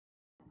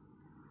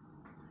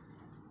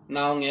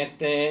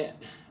Naungekte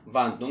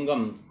vantung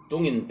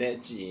tungin te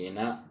chỉ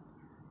na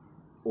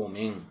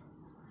mình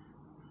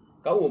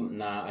ka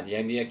na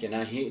adia dia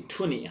kena hi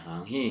thuni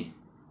hang hi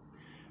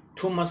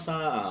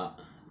thumasa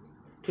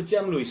thu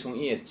cham lui sung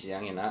e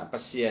chiang ina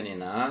pasia ni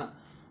na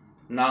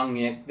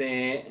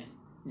naungekte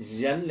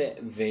zian le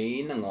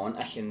ve na ngon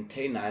a hin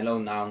thei nai lo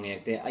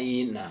naungekte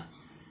ai na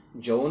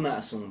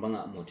jona sung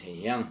banga mu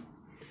theyang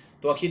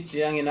to khi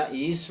chiang ina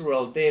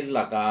Israel te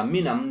laka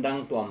minam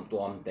dang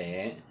tuam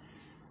te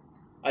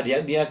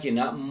adia dia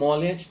kina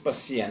knowledge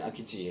pasian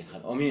akichi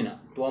khat omina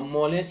to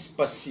knowledge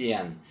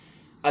pasian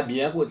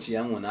abia ko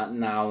chiang una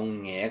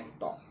naungek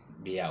to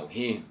biao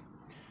hi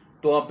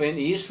to pen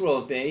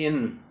Israel te in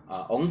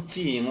ong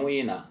chi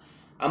ngoina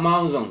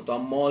amao zong to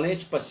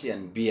knowledge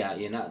pasian bia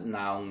ina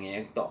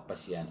naungek to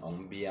pasian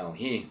ong biao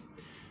hi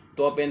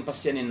to pen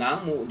pasian in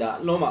nang mu da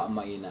loma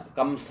ma ina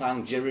kam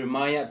sang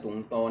Jeremiah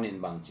tung ton in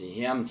bang chi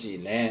hiam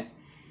chi le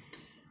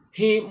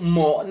hi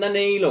mo na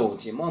nei lo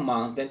chi mo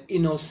mang ten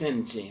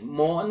innocent chi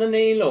mo na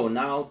nei lo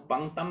now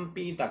pang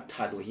tampi tak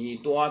thadu hi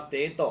to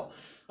te to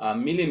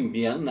milim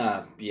biang na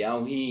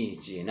piao hi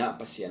chi na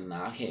pasian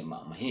na he ma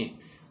hi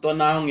to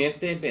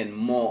naungekte pen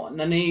mo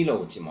na nei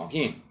lo chi mo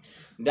hi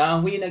da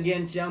hui na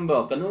gen chiang bo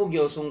kanu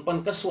gyo sung pan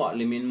ka swa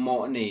limin mo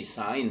nei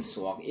sa in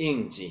swak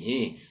ing chi hi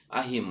a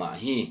hi ma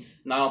hi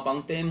naw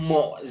pang te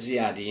mo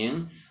zia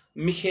ding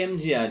mi khem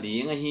zia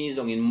ding a hi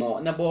zong in mo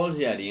na bol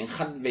zia ding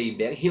khat vei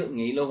bek hil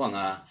ngei lo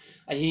hanga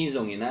a hi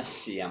zong in a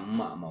siam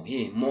ma mo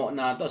hi mo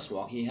na to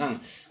swak hi hang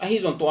a hi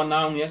zong to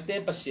naungekte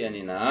pasian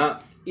ina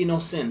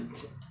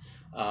innocent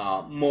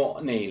mo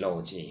nei lo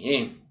chi hi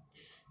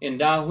in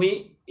da hui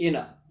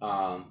ina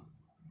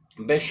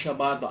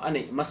beshaba to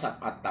ani masak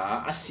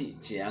ata asi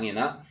chiang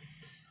ina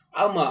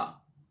ama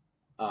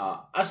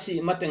asi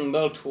mateng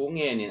bel thu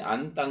nge nin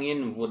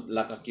antangin vut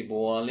laka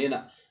kibolina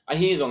a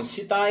hi zong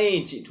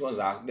sitai chi thu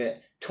zak de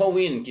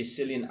thowin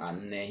kisilin an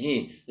ne hi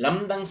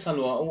lamdang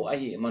salwa u a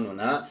hi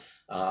manuna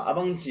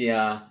abang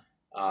chia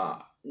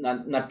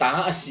na ta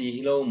asi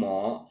lo mo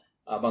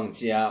abang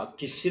chia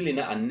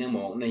kisilina an ne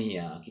mo na hi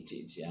ki chi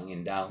chiang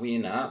in da hui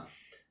na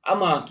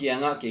ama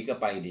kianga ke ka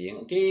pai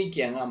ding ke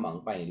kianga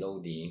mang pai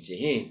lo ding chi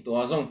hi to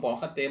zong po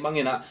khate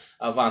bangina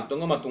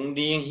vantung ma tung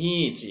ding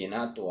hi chi na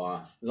to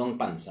zong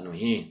pan sanu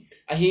hi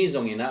a hi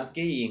zong ina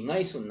ke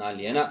ngai sun na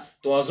liana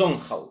to zong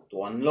khau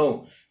tuan lo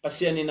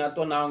pasianina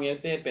to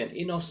naungekte pen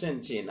innocent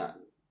chi na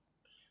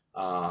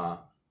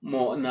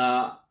mo na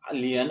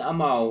lian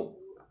amau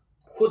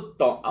khut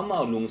to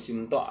amau lungsim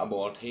to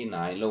abol thei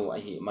nai lo a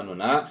hi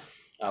manuna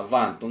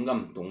vantung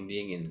tung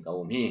ding in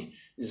kaum hi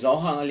zo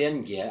hang alian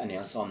ge ani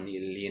asom ni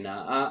lina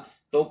a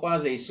topa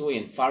jesu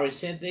in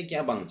pharisee te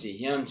kya bang chi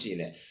hiam chi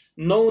le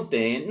no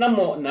te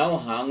namo nau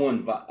hangun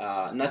va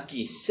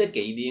naki se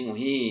ke ding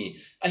hi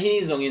a hi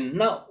zong in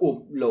na up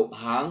lo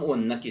hang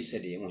on naki se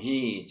ding hi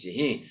chi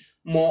hi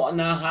mo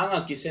na hang a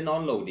ki se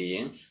non lo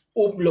ding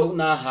up lo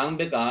na hang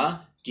be ka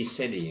ki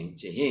se ding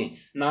chi hi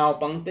naw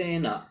pang te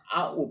na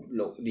a up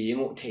lo ding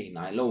u thei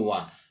nai lo wa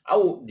a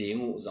up ding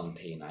u zong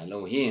thei nai lo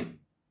hi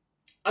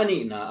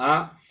ani na a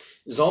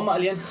zoma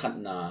alian khat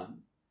na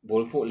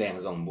bulphu leng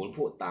zong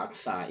bulphu tak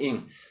sa ing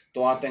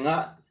to tenga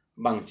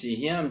bang chi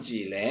hiam chi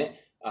le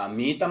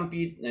mi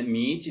tampi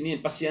mi chinin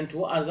pasien thu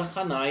aza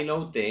khanai lo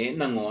te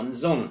nangon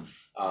zong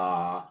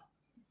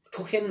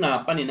thu khen na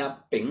panina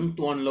peng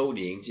tuan lo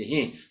ding chi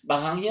hi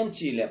bahang hiam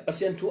chi le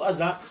pasien thu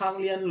aza khang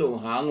lian lo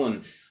hangun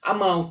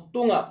amau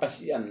tunga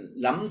pasian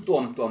lam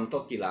tuam to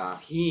kila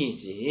hi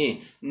chi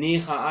ni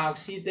kha ak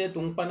si te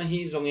tung pan hi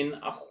zongin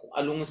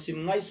alung sim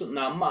ngai su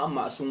na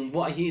ma sung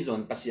wa hi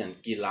zon pasian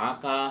kila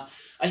ka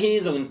a hi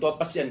zongin to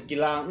pasian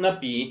kila na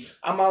pi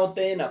amau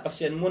te na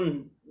pasian mun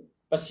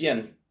pasian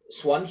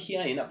swan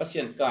hia ina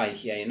pasian kai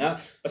hia ina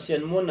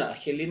pasian mun na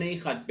helinei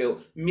khat pe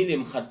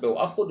milim khat pe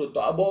a khudu to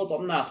abo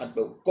tom na khat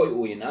pe koi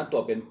uina to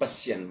pen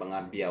pasian banga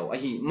biao a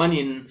hi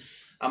manin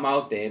amau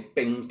te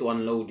peng tuan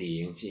lo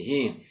ding chi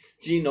hi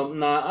chi nom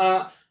na a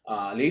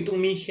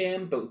leitung mi khem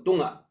pe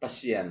tunga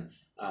pasian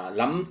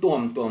lam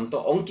tuam to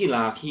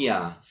ongkila hia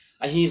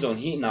a hi zon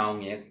hi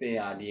naungekte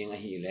a ding a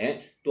hi le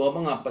to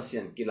banga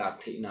pasian kilak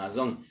thei na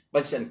zong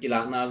pasian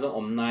kilak na zong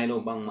om nai lo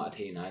bang ma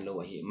thei nai lo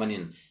a hi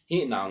manin hi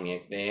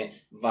naungekte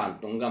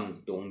vantung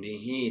tung ding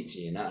hi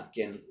chi na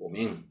ken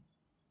uming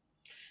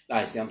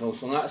lai siam tho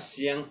sunga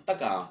siang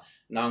taka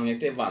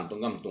naungekte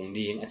vantung tung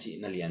ding a chi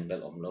na lian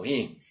bel om lo hi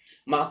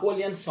ma ko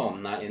lian som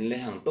na in le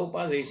hang to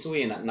pa jesu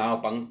ina naw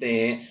pangte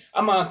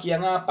ama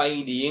kianga pai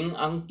ding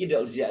ang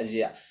kidel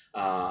zia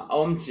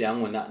om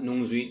chiang una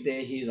nungzui te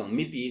hi zong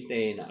mi pi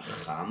te na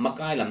kha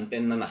makai lam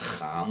ten na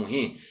kha mu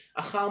hi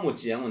a kha mu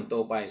chiang un to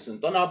pai sun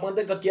to na pang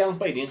te ka kyang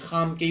pai ding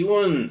kham ke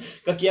un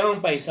ka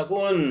kyang pai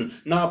sakun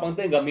na pang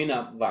te gamina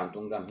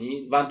vantung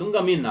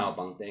gamin na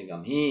pang te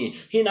gam hi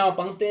na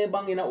pang te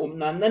bang ina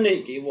nan na nei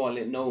ke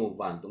wole no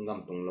vantung gam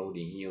tung lo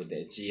ding hi te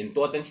chin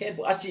to ten khe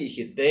bu a chi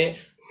hit te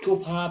thu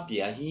pa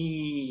pia hi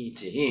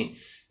chi hi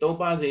to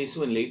pa jesu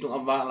le tung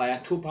awa la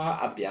thu pa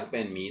apyak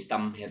pen mi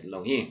tam het lo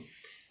hi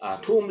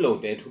thum lo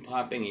te thu pha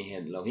pengi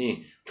het lo hi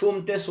thum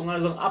te sunga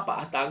jong apa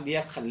tak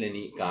dia khan le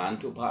ni kan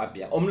thu pha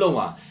apia om lo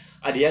wa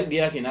adiak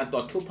dia hina to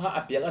thu pha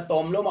apia ka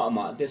tom lo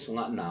ma te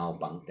sunga naw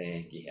pang te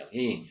ki hel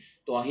hi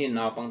to hi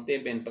naw pang te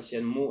ben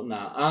pasien mu na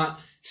a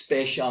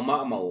special ma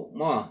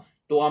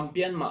tuam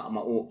pian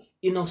ma u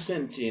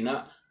innocent china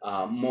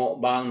mo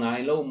bang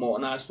nai lo mo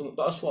na sung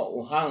to swa u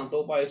hang to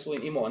pai su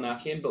in mo na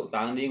khem to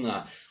tang dinga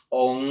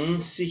ong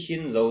si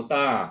hin zo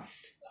ta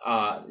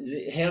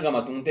hel ga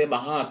ma tung te ba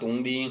ha tung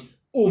ding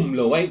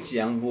lo wai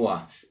chiang vua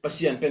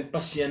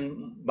pasien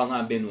banga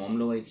benuam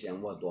lo wai chiang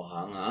vua to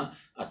hanga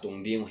atung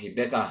ding hi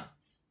beka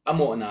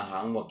amo na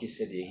hang wa ki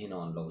se ding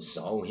hinon lo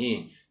so hi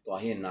to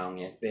hi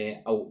Naungekte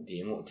au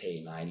ding u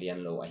thei nai lian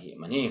lo a hi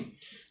mani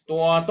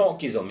to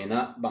ki zomina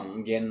bang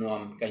gen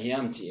nom ka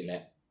hiam chi le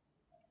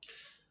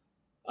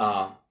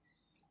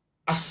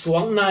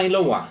aswang nai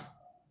lo wa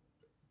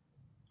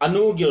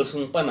anu gil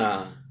sung pana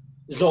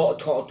zo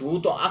tho tu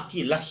to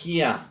aki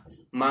lahia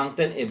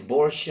mangten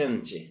abortion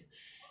chi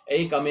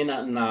ei kamena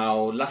naw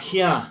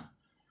lahia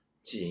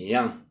chi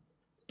yang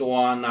to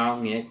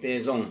Naungekte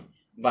zong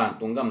van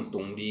tung gam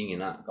tung ding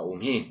ina ka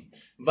hi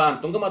van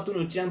tung gam tu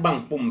nu chiang bang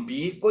pumpi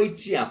koi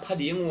chia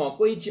phadi ngo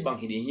koi chi bang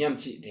hi hiam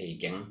chi thei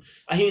keng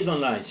a hi zon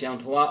lai siang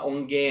thoa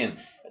ong gen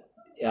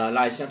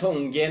lai siang tho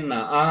ong gen na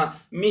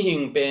mi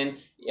hing pen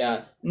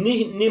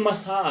ni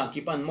masa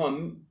ki pan mo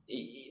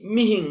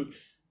mi hing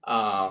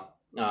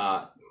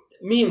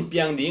mi hing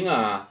piang ding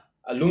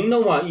lung na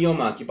wa iyo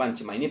ma ki pan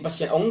chi mai ni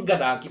pasien ong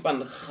gada ki pan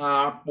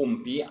kha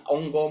pumpi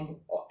ong gom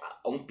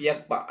ong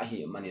piak pa a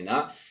hi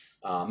manina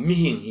mi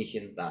hing hi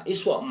hinta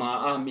iswa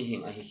ma mi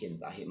hing a hi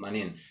hinta hi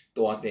manin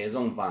to te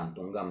zong van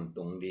tung gam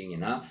tung ding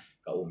ina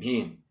ka hi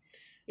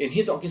in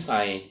hi to ki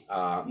sai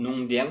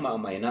nung diang ma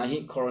mai na hi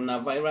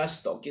coronavirus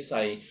to ki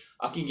sai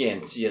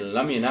akigen chil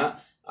lamina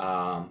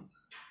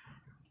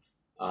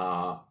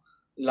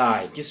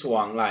lai ki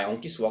swang lai ong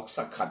ki swak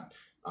sakhat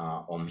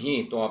hi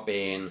to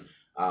pen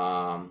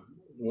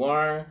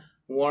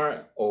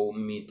war o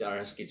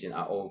meters kitchen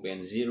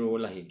open zero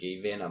la hi ke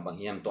ven bang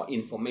hiam to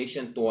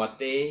information to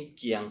te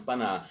kiang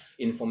pana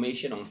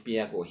information ong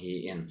pia ko hi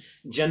in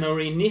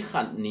January ni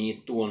khat ni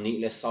tul ni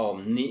le som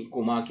ni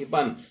kuma ki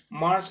pan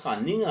March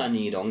khan ni nga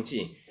ni dong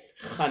chi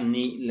khan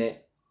ni le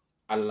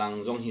alang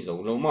jong hi zo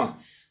lo ma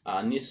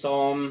ni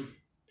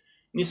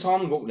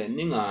som gok le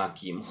ni nga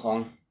kim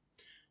khong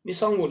ni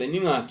som gok le ni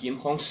nga kim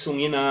khong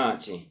sungina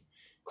chi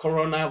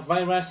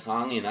coronavirus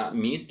hangina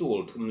mi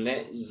tul thum le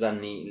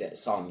zani le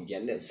som ge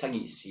le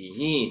sagi si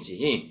hi chi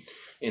hi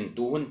in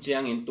tu hun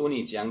chiang in tu ni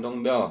chiang dong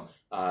bel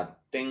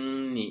teng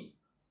ni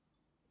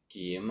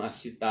kim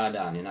asita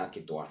da ni na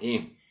ki to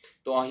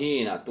hi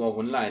na to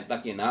hun lai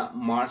takina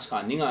March kha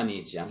ninga ni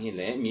chiang hi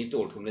le mi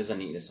tul thum le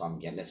zani le som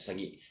ge le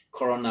sagi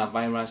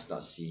coronavirus da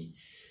si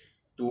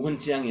tu hun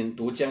chiang in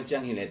tu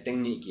chiang hi le teng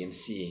ni kim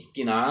si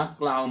kina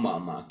klau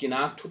ma kina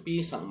thupi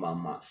sang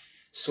ma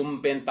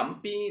sumpen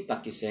tampi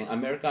takiseng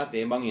America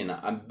te bangina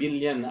a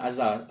billion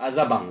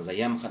aza bang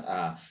zayam khat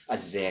a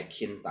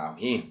zekhin ta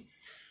hi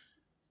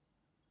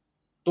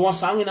to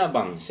sangina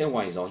bang se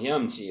wai zo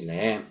hiam chi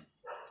le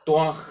to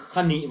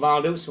khani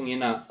walu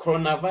sungina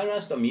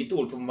coronavirus to mi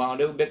tul thum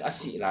walu bek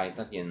asi lai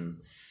takin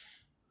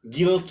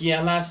gil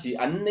kiala si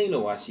an nei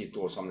lo asi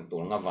to som to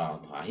nga wa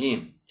pha hi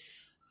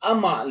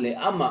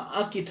ama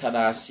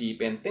akithara si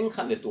pen teng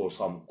khat le to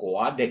som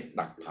ko dek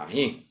tak pha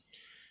hi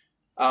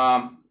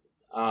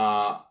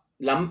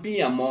lampi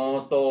mo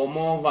to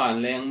mo van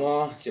leng mo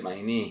chi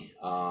mai ni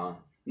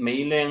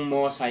mei leng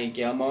mo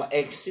cycle mo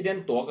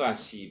accident to ka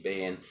si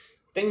pen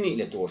teng ni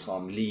le to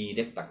som li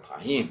dek tak pha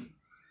hi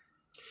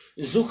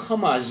zu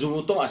khama zu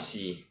to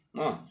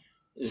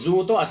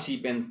asi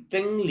pen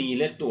teng li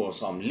le to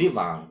som li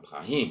wang pha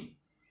hi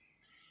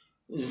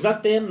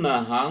zatem na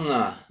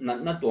hanga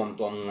na tom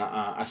nga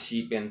asi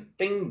pen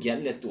teng gyat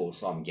le to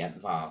som gyat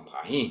wa pha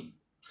hi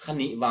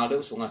khani wa lo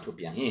sunga thu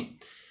piang hi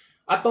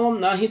atom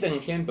na hi teng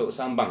khem pe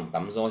sang bang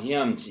tam zo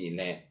hiam chi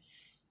le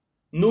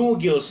nu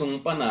gil sung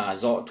pana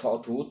zo tho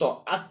thu to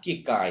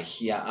akikai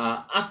hia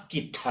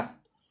akithat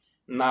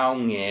naw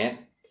nge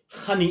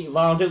khani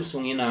wa lo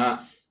sungina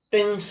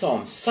teng som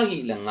sai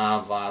le nga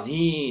wa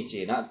hi chi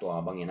na to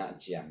bangina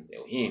chiam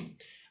deu hi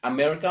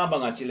America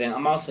banga chileng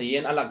amal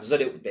sayen alak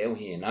zadeu deu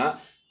hi na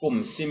kum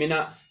simina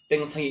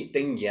teng sai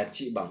teng ya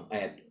chi bang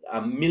a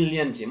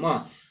million chi ma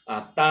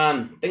tan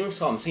teng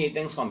som sai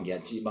teng som ya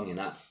chi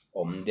bangina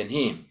om den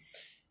hi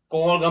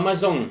kol gama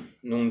zong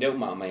nung deu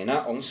ma mai na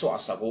ong so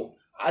asabu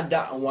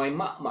ada wai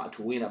ma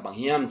thuina bang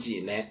hiam chi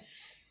le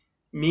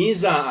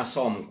miza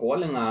asom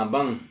kol nga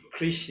bang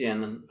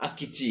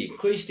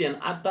Christian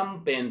atam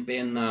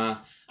pen na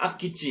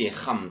akichi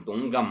kham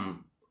tung gam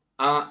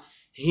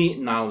hi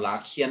naw la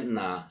khian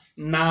na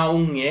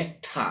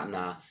Naungekte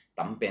na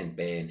tam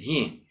pen hi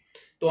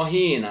to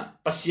hi na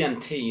pasian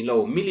thei lo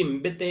milim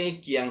bete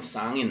kiang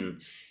sangin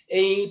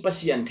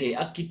pasian thei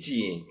akichi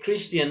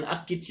Christian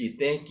akichi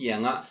te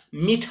kianga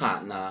mitha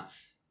na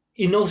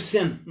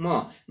innocent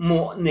mo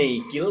nei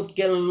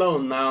kel lo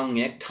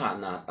Naungekte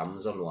na tam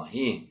zo lo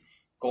hi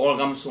kol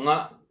gam sunga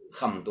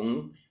kham tung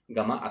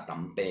gama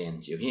atam pen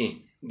chiu hi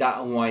da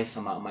wai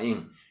sama ma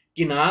ing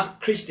kina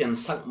Christian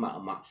sak ma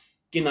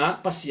kina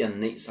pasian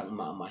nei sak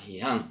ma hi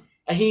hang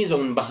a hi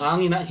zon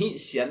bahangina hi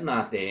siat na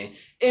te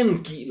em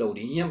ki lo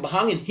di hiam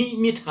bahangin hi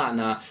mi tha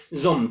na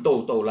zom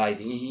to lai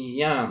ding hi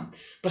yam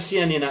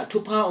pasianina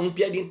thupa ong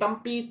pia ding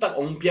tampi tak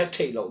ong pia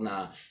thei lo na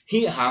hi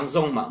hang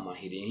zong ma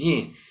hi di hi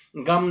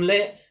gam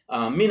le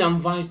minam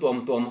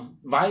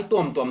vai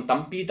tuam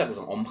tampi tak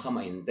zong om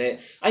khama in te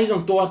ai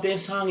zong to te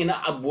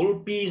sangina abul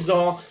pi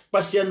zo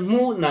pasian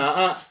mu na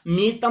a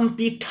mi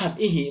tampi that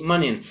i hi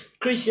manin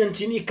Christian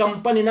chin i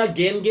company na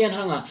gen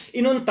hanga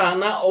inun ta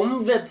na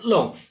om vet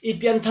lo i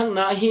pian thang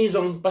na hi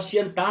zong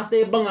pasian ta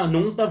te banga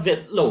nung ta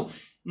vet lo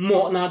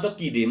mo na to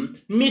kidim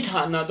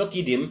mitha na to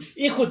kidim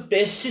i khut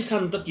te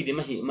sisan to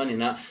kidim hi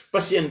manina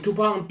pasien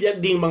thupang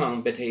piak ding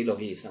bangang pe thei lo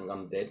hi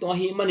sangam te to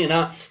hi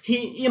manina hi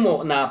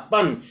imo na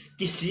pan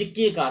kisi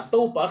ki ka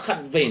to pa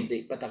khat ven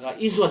te pataka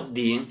izot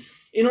ding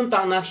inun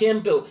ta na khem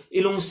pe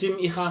ilung sim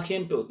i kha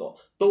khem pe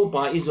to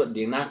pa izot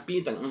ding na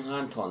pi tang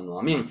han thon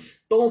no ming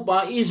to pa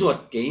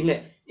izot ke le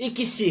i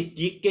kisi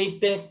ki ke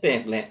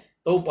tek le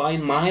to pa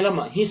in mai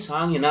lama hi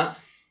sangina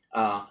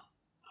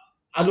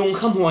alung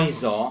kham huai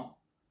zo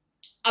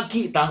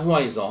aki ta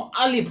huai zo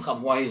alip khap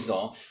huai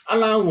zo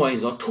ala huai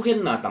zo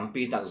thuken na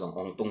tampi tak zong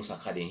ong tung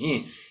sakhadi hi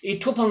I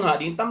thupanga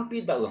ding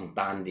tampi tak zong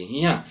tan ding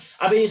hi ha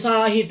abe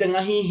sa hi tenga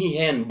hi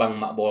hen bang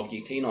ma bol ki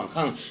theinon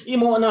khang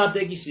imo na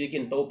te ki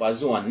sikin to pa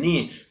zuan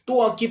ni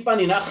tua ki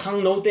pani na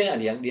khang no te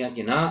aliak dia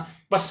kina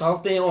pasal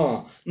te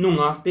o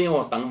nunga te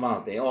o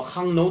tangwal te o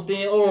khang no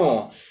te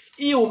o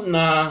iup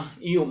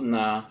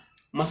na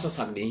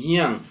masasak ding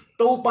hiang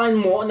to pan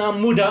mo na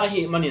muda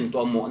hi manin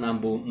to mo na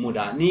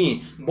muda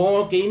ni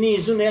bol ke ni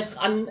zune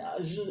an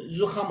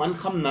zu kham an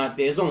kham na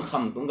te zong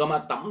kham tung ga ma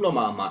tam lo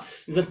ma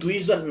za tui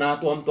zat na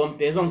tom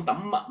te zong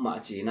tam ma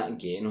chi na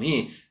ge no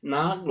hi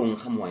na lung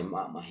kham wai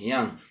ma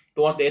hiang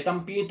to te tam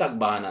pi tak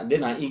ba na de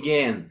na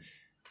again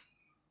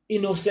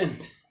innocent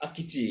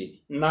akichi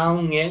naw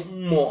nge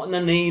mo na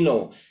nei lo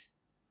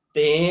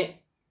te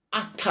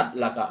athat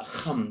laka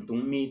kham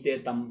tung mi te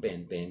tam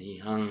pen hi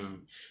hang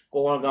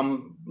kolgam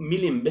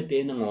milim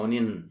bete na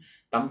ngonin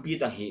tampi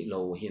ta hi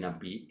lo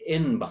hinapi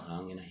en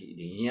bahang na hi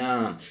dia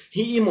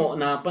hi imo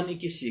na pan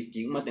ikisik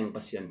ki mateng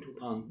pasien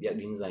thupang bia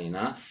ding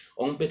zaina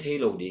ong pe thei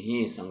lo di hi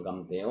sangam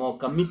te o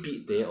kamipi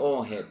te o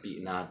happy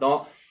na to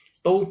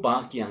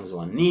pa kyang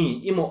zon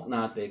ni imo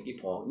na te ki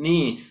phok ni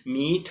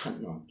mi that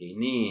non ki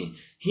ni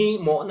hi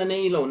mo na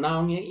nei lo naw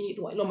nge I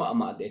doi lo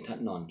ma te that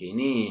non ki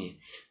ni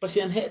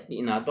pasien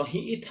happy na to hi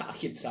I tha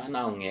khit sa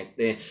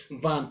naungekte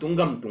vantung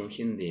gam tung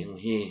hin ding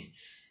hi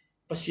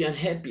pasien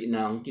happy na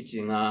ong ki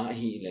chinga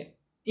hi le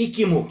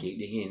ikimu ki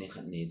di hi ni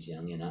khan ni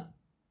chiang ina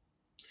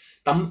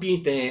tampi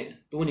te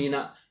tu ni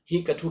na hi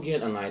ka thu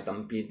gen angai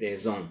tampi te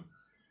zong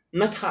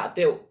na tha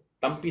te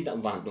tampi ta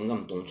vantung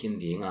gam tung hin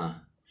dinga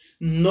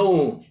no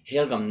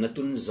helgam na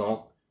tun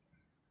zok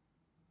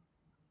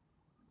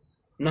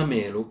na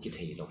melu ki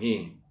thei lo hi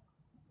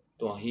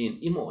to hin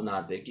imo na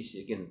te ki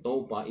sikin to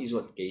pa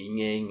izot ke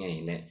nge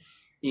le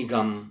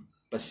igam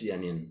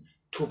pasianin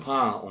thupa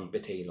ong pe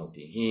thei lo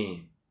ti hi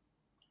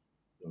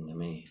yung na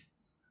me